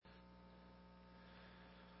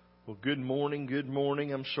Well, good morning, good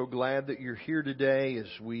morning. I'm so glad that you're here today as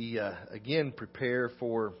we again prepare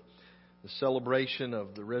for the celebration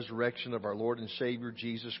of the resurrection of our Lord and Savior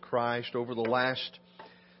Jesus Christ. Over the last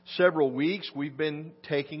several weeks, we've been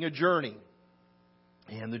taking a journey.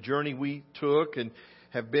 And the journey we took and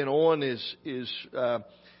have been on is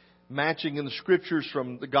matching in the Scriptures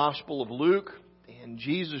from the Gospel of Luke and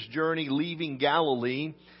Jesus' journey leaving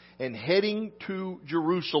Galilee and heading to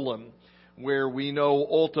Jerusalem, where we know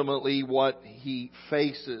ultimately what He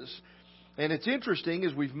faces. And it's interesting,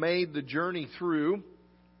 as we've made the journey through,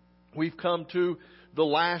 we've come to the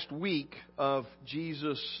last week of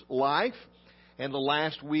Jesus' life and the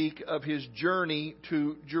last week of His journey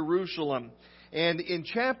to Jerusalem. And in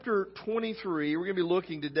chapter 23, we're going to be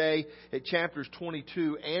looking today at chapters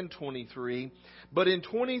 22 and 23. But in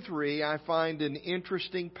 23, I find an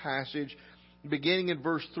interesting passage beginning in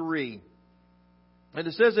verse 3. And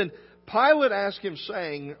it says, "And Pilate asked him,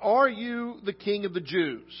 saying, 'Are you the king of the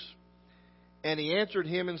Jews?' And he answered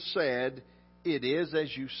him and said, 'It is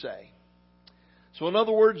as you say.'" So in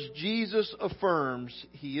other words, Jesus affirms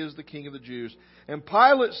He is the king of the Jews. "And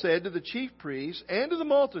Pilate said to the chief priests and to the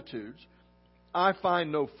multitudes, 'I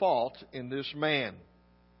find no fault in this man.'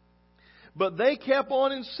 But they kept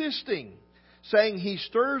on insisting, saying, 'He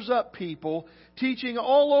stirs up people, teaching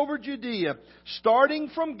all over Judea, starting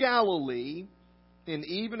from Galilee, and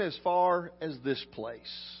even as far as this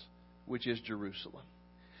place, which is Jerusalem.'"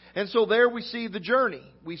 And so there we see the journey.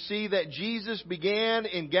 We see that Jesus began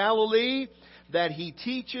in Galilee, that He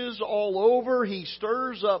teaches all over. He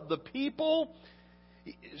stirs up the people,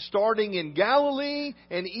 starting in Galilee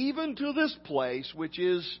and even to this place, which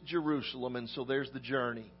is Jerusalem. And so there's the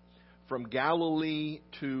journey from Galilee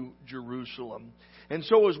to Jerusalem. And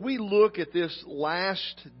so as we look at this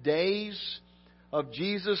last days of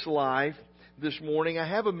Jesus' life this morning, I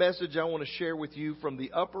have a message I want to share with you from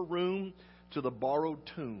the upper room to the borrowed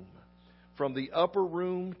tomb. From the upper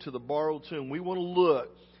room to the borrowed tomb. We want to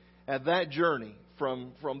look at that journey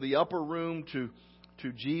from the upper room to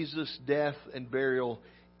Jesus' death and burial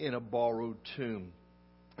in a borrowed tomb.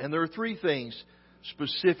 And there are three things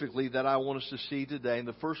specifically that I want us to see today. And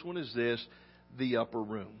the first one is this: the upper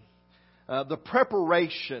room. The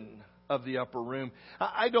preparation of the upper room.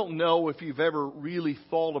 I don't know if you've ever really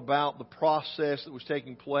thought about the process that was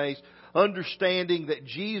taking place, understanding that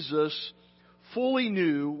Jesus fully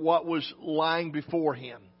knew what was lying before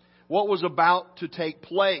Him, what was about to take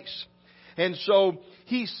place. And so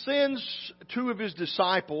He sends two of His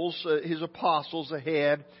disciples, His apostles,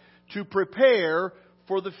 ahead to prepare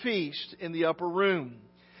for the feast in the upper room.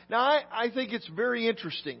 Now, I think it's very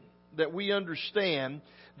interesting that we understand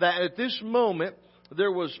that at this moment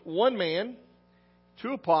there was one man,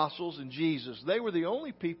 two apostles, and Jesus. They were the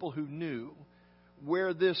only people who knew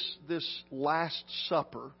where this Last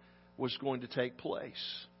Supper was going to take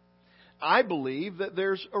place. I believe that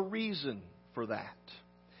there's a reason for that.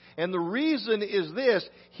 And the reason is this: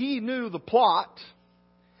 He knew the plot,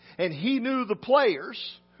 and He knew the players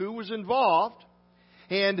who was involved.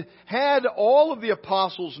 And had all of the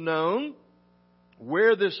apostles known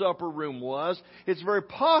where this upper room was, it's very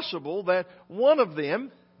possible that one of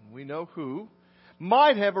them, we know who,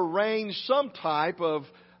 might have arranged some type of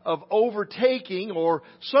overtaking or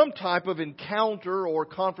some type of encounter or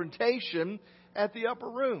confrontation at the upper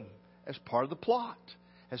room as part of the plot,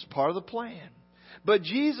 as part of the plan. But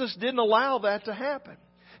Jesus didn't allow that to happen.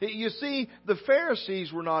 You see, the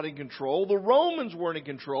Pharisees were not in control. The Romans weren't in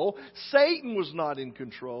control. Satan was not in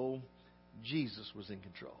control. Jesus was in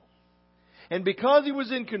control. And because He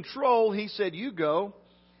was in control, He said, "You go,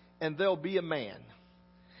 and there'll be a man.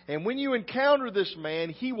 And when you encounter this man,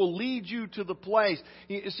 he will lead you to the place."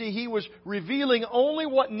 You see, He was revealing only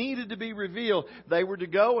what needed to be revealed. They were to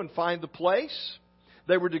go and find the place.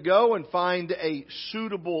 They were to go and find a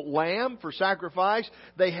suitable lamb for sacrifice.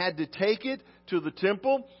 They had to take it to the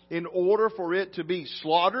temple in order for it to be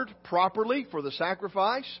slaughtered properly for the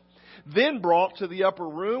sacrifice. Then brought to the upper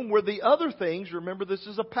room where the other things, remember this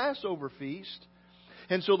is a Passover feast.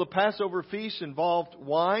 And so the Passover feast involved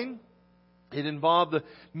wine. It involved the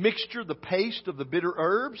mixture, the paste of the bitter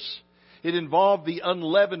herbs. It involved the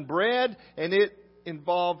unleavened bread. And it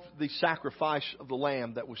involved the sacrifice of the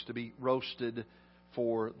lamb that was to be roasted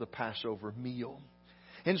for the Passover meal.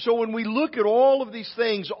 And so when we look at all of these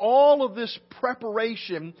things, all of this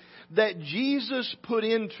preparation that Jesus put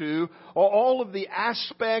into, all of the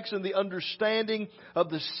aspects and the understanding of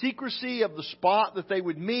the secrecy of the spot that they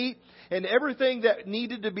would meet, and everything that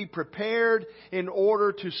needed to be prepared in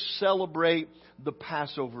order to celebrate the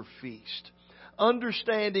Passover feast.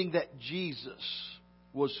 Understanding that Jesus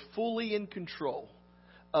was fully in control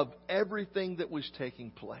of everything that was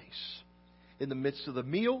taking place. In the midst of the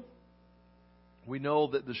meal, we know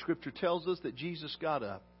that the Scripture tells us that Jesus got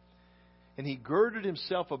up and He girded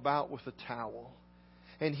Himself about with a towel,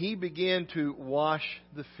 and He began to wash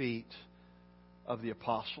the feet of the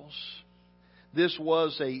apostles. This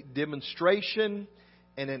was a demonstration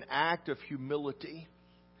and an act of humility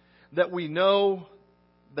that we know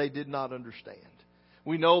they did not understand.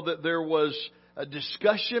 We know that there was a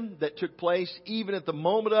discussion that took place even at the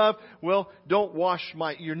moment of, well,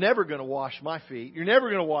 you're never going to wash my feet. You're never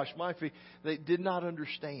going to wash my feet. They did not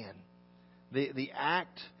understand the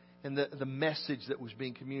act and the message that was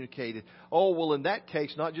being communicated. Oh, well, in that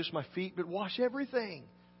case, not just my feet, but wash everything.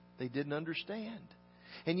 They didn't understand.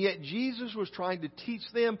 And yet Jesus was trying to teach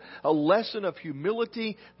them a lesson of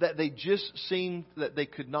humility that they just seemed that they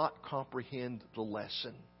could not comprehend the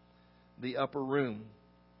lesson. The upper room,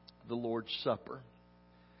 the Lord's Supper.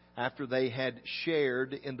 After they had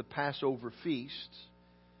shared in the Passover feast,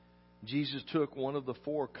 Jesus took one of the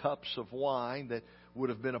 4 cups of wine that would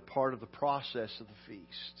have been a part of the process of the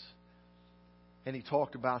feast. And He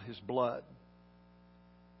talked about His blood.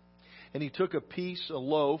 And He took a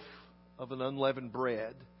loaf of an unleavened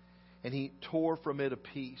bread, and He tore from it a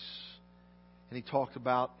piece. And He talked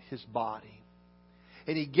about His body.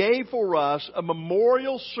 And He gave for us a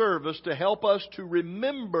memorial service to help us to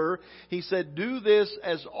remember. He said, do this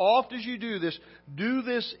as oft as you do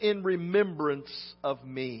this in remembrance of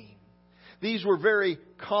me. These were very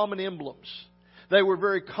common emblems. They were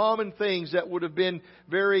very common things that would have been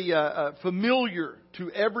very familiar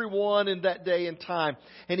to everyone in that day and time.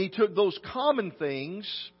 And He took those common things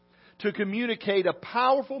to communicate a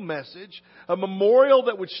powerful message, a memorial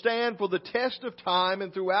that would stand for the test of time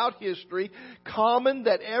and throughout history, common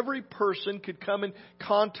that every person could come in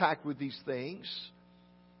contact with these things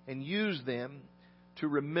and use them to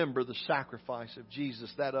remember the sacrifice of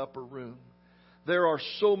Jesus, that upper room. There are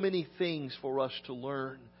so many things for us to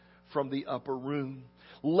learn from the upper room.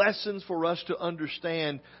 Lessons for us to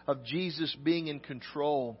understand of Jesus being in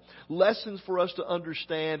control. Lessons for us to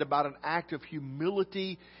understand about an act of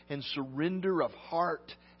humility and surrender of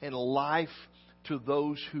heart and life to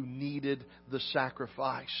those who needed the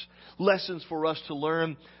sacrifice. Lessons for us to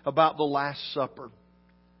learn about the Last Supper,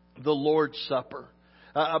 the Lord's Supper,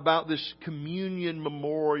 about this communion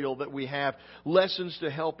memorial that we have. Lessons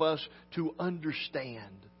to help us to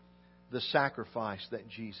understand the sacrifice that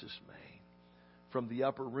Jesus made. From the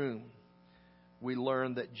upper room, we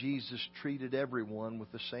learn that Jesus treated everyone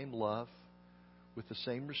with the same love, with the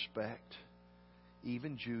same respect.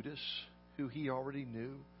 Even Judas, who He already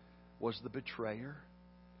knew was the betrayer.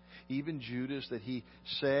 Even Judas, that He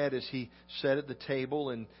said as He sat at the table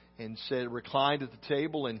and said, reclined at the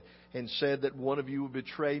table and said that one of you will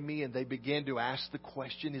betray me. And they began to ask the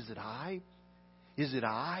question, is it I? Is it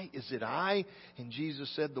I? Is it I? And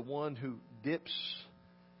Jesus said, the one who dips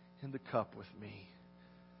in the cup with me,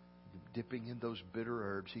 dipping in those bitter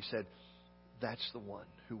herbs. He said, that's the one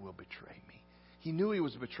who will betray me. He knew he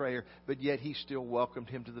was a betrayer, but yet He still welcomed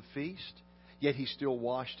him to the feast. Yet He still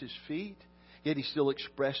washed his feet. Yet He still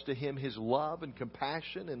expressed to him His love and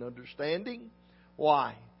compassion and understanding.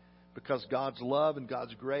 Why? Because God's love and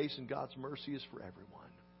God's grace and God's mercy is for everyone.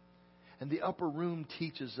 And the upper room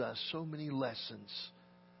teaches us so many lessons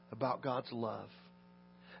about God's love,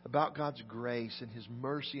 about God's grace and His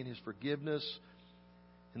mercy and His forgiveness,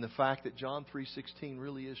 and the fact that John 3:16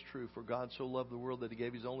 really is true. For God so loved the world that He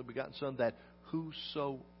gave His only begotten Son, that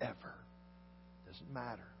whosoever, doesn't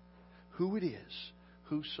matter who it is,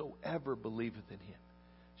 whosoever believeth in Him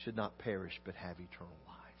should not perish but have eternal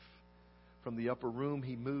life. From the upper room,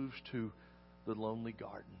 He moves to the lonely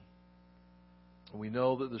garden. We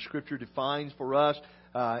know that the Scripture defines for us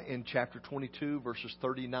in chapter 22, verses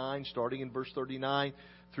 39, starting in verse 39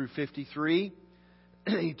 through 53.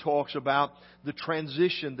 He talks about the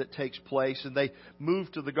transition that takes place. And they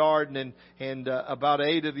moved to the garden, and about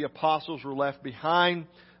 8 of the apostles were left behind.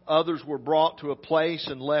 Others were brought to a place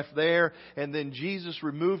and left there. And then Jesus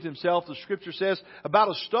removed Himself, the Scripture says, about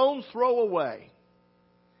a stone's throw away.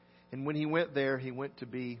 And when He went there, He went to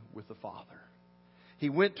be with the Father. He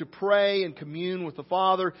went to pray and commune with the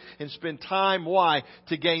Father and spend time. Why?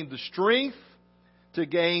 To gain the strength, to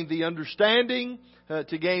gain the understanding,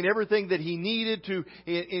 to gain everything that He needed to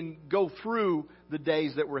go through the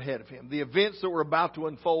days that were ahead of Him, the events that were about to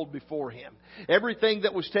unfold before Him. Everything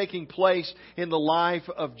that was taking place in the life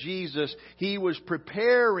of Jesus, He was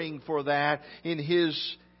preparing for that in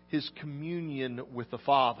His communion with the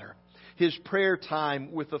Father. His prayer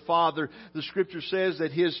time with the Father. The Scripture says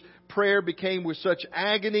that His prayer became with such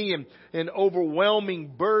agony and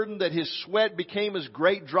overwhelming burden that His sweat became as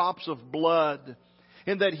great drops of blood.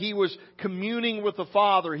 in that He was communing with the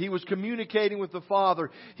Father. He was communicating with the Father.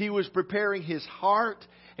 He was preparing His heart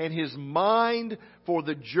and His mind for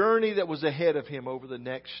the journey that was ahead of Him over the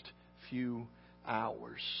next few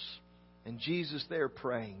hours. And Jesus there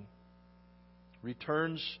praying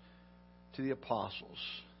returns to the apostles.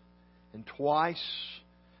 And twice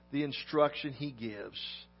the instruction He gives.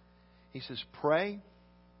 He says, pray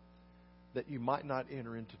that you might not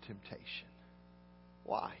enter into temptation.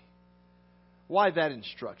 Why? Why that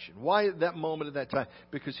instruction? Why at that moment, at that time?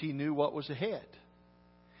 Because He knew what was ahead.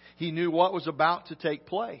 He knew what was about to take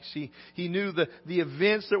place. He knew the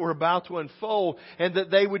events that were about to unfold, and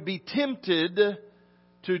that they would be tempted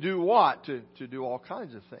to do what? To do all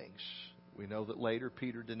kinds of things. We know that later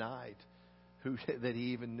Peter denied that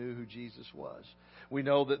he even knew who Jesus was. We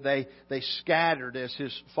know that they scattered as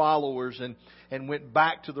His followers and went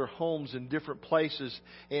back to their homes in different places.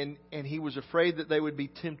 And He was afraid that they would be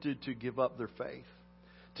tempted to give up their faith,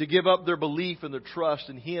 to give up their belief and their trust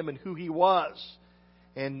in Him and who He was,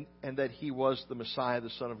 and that He was the Messiah, the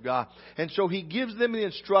Son of God. And so He gives them the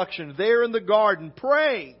instruction there in the garden,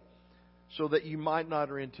 pray so that you might not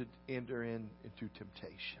enter into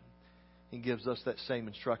temptation. He gives us that same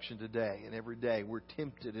instruction today and every day. We're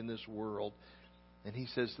tempted in this world. And He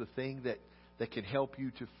says the thing that can help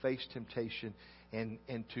you to face temptation and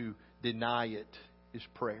to deny it is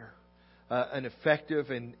prayer. An effective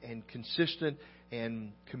and consistent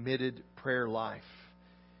and committed prayer life.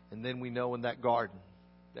 And then we know in that garden,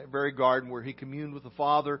 that very garden where He communed with the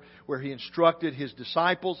Father, where He instructed His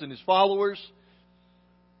disciples and His followers,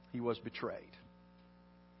 He was betrayed.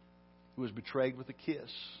 He was betrayed with a kiss.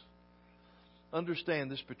 Understand,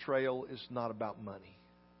 this betrayal is not about money.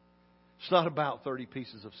 It's not about 30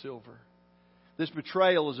 pieces of silver. This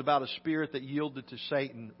betrayal is about a spirit that yielded to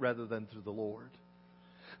Satan rather than to the Lord.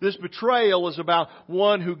 This betrayal is about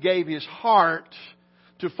one who gave his heart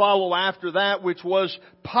to follow after that which was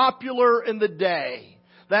popular in the day.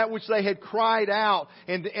 That which they had cried out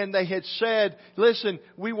and they had said, listen,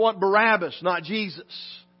 we want Barabbas, not Jesus.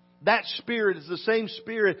 That spirit is the same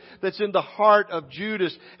spirit that's in the heart of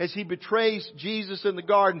Judas as he betrays Jesus in the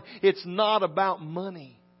garden. It's not about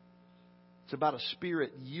money. It's about a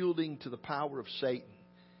spirit yielding to the power of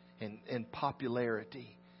Satan and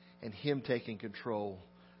popularity and him taking control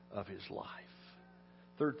of his life.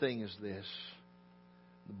 Third thing is this,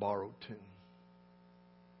 the borrowed tomb.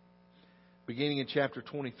 Beginning in chapter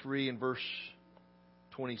 23 and verse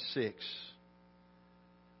 26,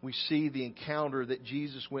 we see the encounter that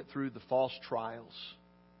Jesus went through, the false trials.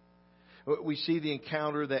 We see the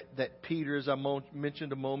encounter that Peter, as I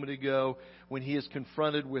mentioned a moment ago, when he is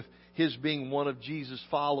confronted with his being one of Jesus'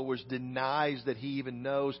 followers, denies that he even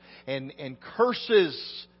knows and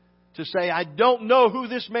curses to say, I don't know who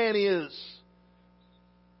this man is.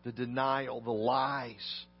 The denial, the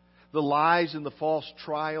lies and the false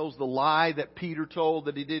trials, the lie that Peter told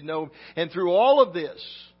that he didn't know him. And through all of this,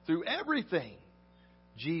 through everything,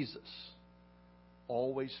 Jesus,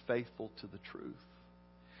 always faithful to the truth.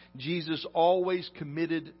 Jesus always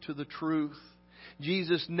committed to the truth.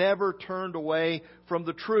 Jesus never turned away from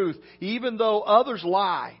the truth. Even though others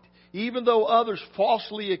lied, even though others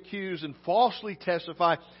falsely accused and falsely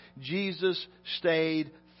testified, Jesus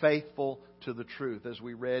stayed faithful to the truth. As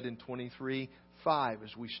we read in 23:5,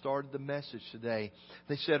 as we started the message today,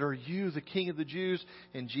 they said, are you the King of the Jews?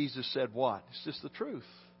 And Jesus said what? It's just the truth.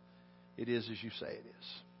 It is as you say it is.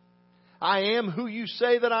 I am who you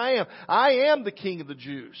say that I am. I am the King of the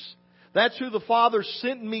Jews. That's who the Father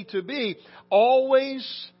sent me to be. Always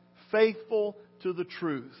faithful to the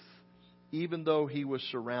truth, even though He was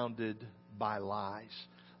surrounded by lies.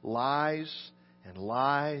 Lies and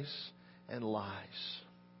lies and lies.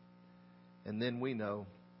 And then we know,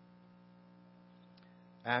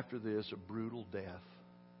 after this, a brutal death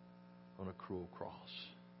on a cruel cross.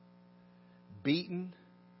 Beaten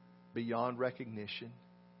beyond recognition.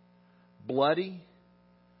 Bloody,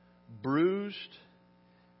 bruised,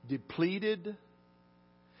 depleted.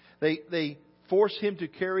 They force Him to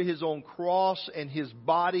carry His own cross, and His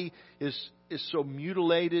body is so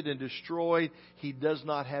mutilated and destroyed, He does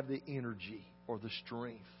not have the energy or the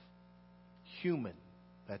strength. Human.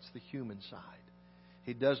 That's the human side.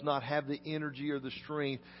 He does not have the energy or the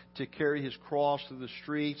strength to carry His cross through the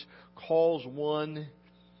streets, calls one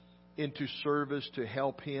into service to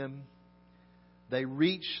help Him. They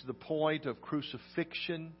reach the point of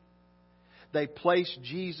crucifixion. They place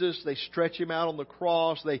Jesus, they stretch Him out on the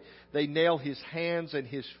cross, they nail His hands and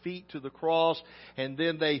His feet to the cross, and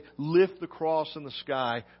then they lift the cross in the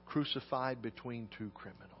sky, crucified between two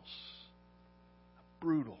criminals.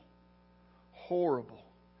 Brutal, horrible,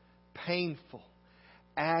 painful,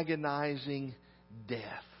 agonizing death.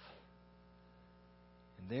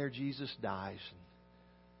 And there Jesus dies. And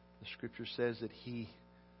the Scripture says that He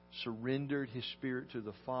surrendered His Spirit to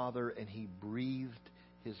the Father and He breathed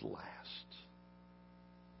His last.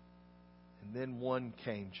 And then one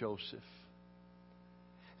came, Joseph,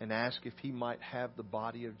 and asked if he might have the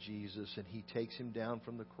body of Jesus. And he takes Him down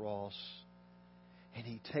from the cross. And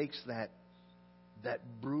he takes that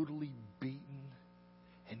brutally beaten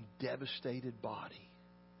and devastated body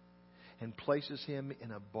and places Him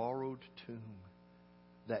in a borrowed tomb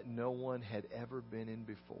that no one had ever been in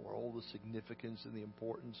before. All the significance and the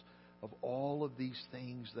importance of all of these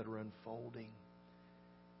things that are unfolding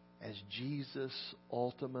as Jesus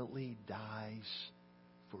ultimately dies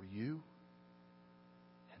for you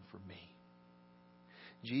and for me.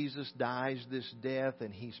 Jesus dies this death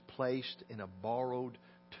and He's placed in a borrowed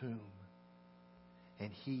tomb.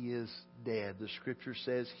 And He is dead. The Scripture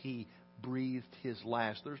says He breathed His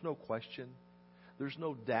last. There's no question. There's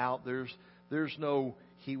no doubt. There's no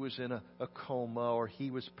He was in a coma or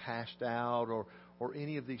He was passed out or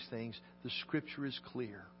any of these things. The Scripture is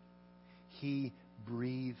clear. He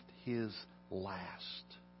breathed His last.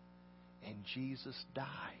 And Jesus died.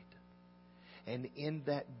 And in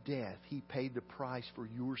that death, He paid the price for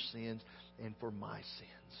your sins and for my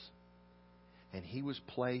sins. And He was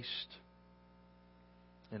placed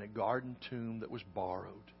in a garden tomb that was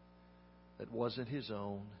borrowed, that wasn't His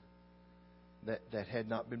own, that had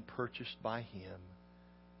not been purchased by Him.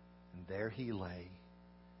 And there He lay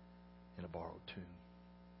in a borrowed tomb.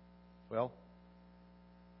 Well,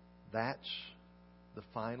 that's the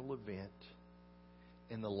final event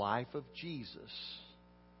in the life of Jesus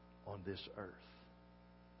on this earth.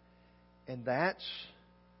 And that's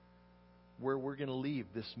where we're going to leave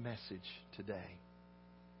this message today.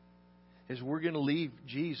 Is we're going to leave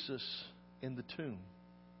Jesus in the tomb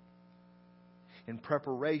in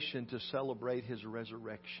preparation to celebrate His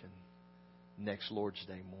resurrection next Lord's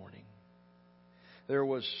Day morning. There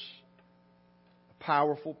was a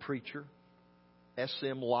powerful preacher,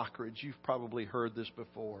 S.M. Lockridge. You've probably heard this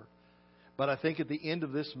before. But I think at the end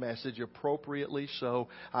of this message, appropriately so,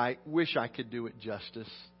 I wish I could do it justice.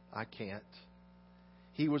 I can't.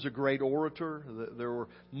 He was a great orator. There were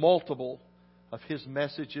multiple of his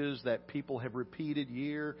messages that people have repeated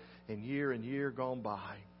year and year and year gone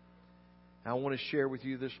by. I want to share with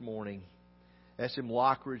you this morning, S.M.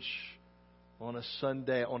 Lockridge on a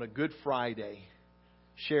Sunday, on a Good Friday,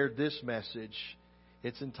 shared this message.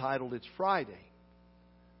 It's entitled, "It's Friday,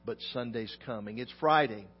 but Sunday's coming." It's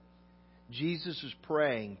Friday. Jesus is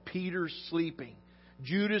praying. Peter's sleeping.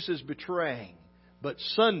 Judas is betraying. But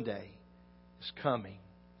Sunday is coming.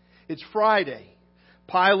 It's Friday.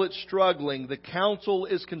 Pilate's struggling. The council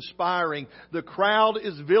is conspiring. The crowd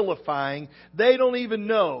is vilifying. They don't even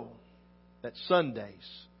know that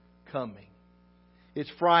Sunday's coming.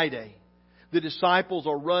 It's Friday. The disciples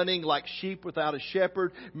are running like sheep without a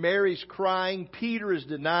shepherd. Mary's crying. Peter is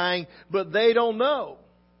denying. But they don't know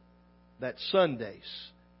that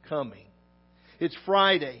Sunday's coming. It's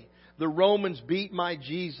Friday. The Romans beat my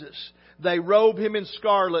Jesus. They robe Him in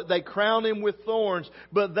scarlet. They crown Him with thorns.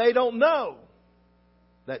 But they don't know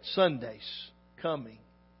that Sunday's coming.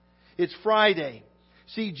 It's Friday.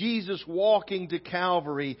 See Jesus walking to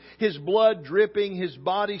Calvary. His blood dripping. His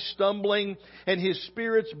body stumbling. And His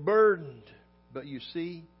spirit's burdened. But you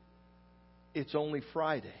see, it's only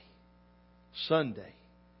Friday. Sunday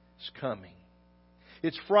is coming.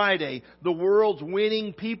 It's Friday. The world's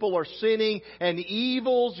winning. People are sinning. And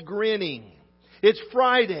evil's grinning. It's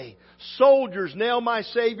Friday. Soldiers nail my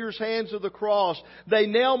Savior's hands to the cross. They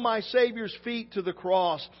nail my Savior's feet to the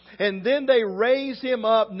cross. And then they raise Him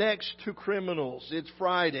up next to criminals. It's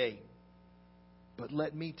Friday. But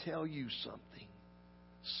let me tell you something.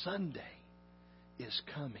 Sunday is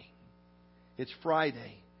coming. It's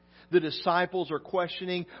Friday. The disciples are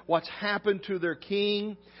questioning what's happened to their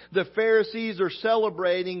king. The Pharisees are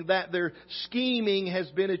celebrating that their scheming has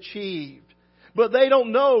been achieved. But they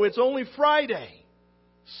don't know it's only Friday.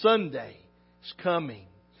 Sunday is coming.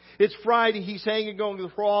 It's Friday. He's hanging on the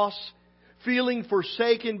cross, feeling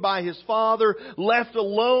forsaken by His Father, left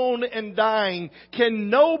alone and dying. Can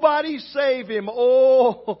nobody save Him?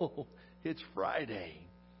 Oh, it's Friday.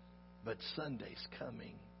 But Sunday's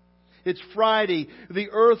coming. It's Friday. The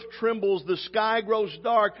earth trembles. The sky grows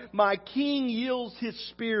dark. My King yields His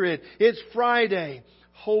Spirit. It's Friday.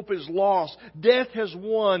 Hope is lost. Death has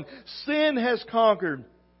won. Sin has conquered.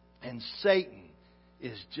 And Satan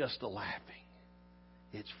is just a laughing.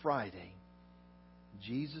 It's Friday.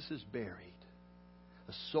 Jesus is buried.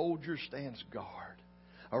 A soldier stands guard.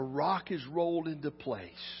 A rock is rolled into place.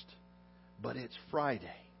 But it's Friday.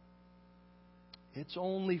 It's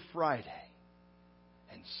only Friday.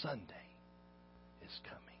 And Sunday is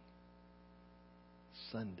coming.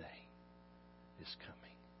 Sunday is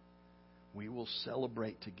coming. We will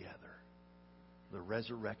celebrate together the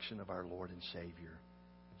resurrection of our Lord and Savior,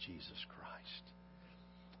 Jesus Christ.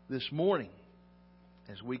 This morning,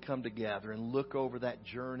 as we come together and look over that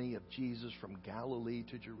journey of Jesus from Galilee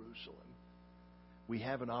to Jerusalem, we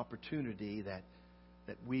have an opportunity that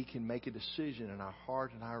we can make a decision in our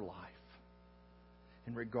heart and our life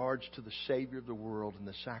in regards to the Savior of the world and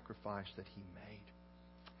the sacrifice that He made.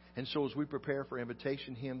 And so as we prepare for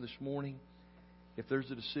invitation hymn this morning, if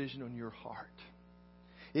there's a decision on your heart,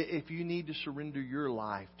 if you need to surrender your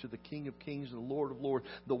life to the King of Kings and the Lord of Lords,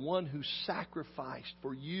 the one who sacrificed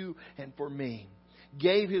for you and for me,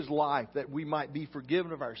 gave His life that we might be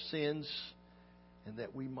forgiven of our sins and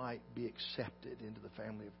that we might be accepted into the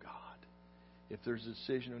family of God. If there's a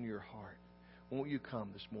decision on your heart, won't you come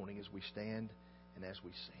this morning as we stand and as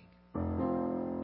we sing?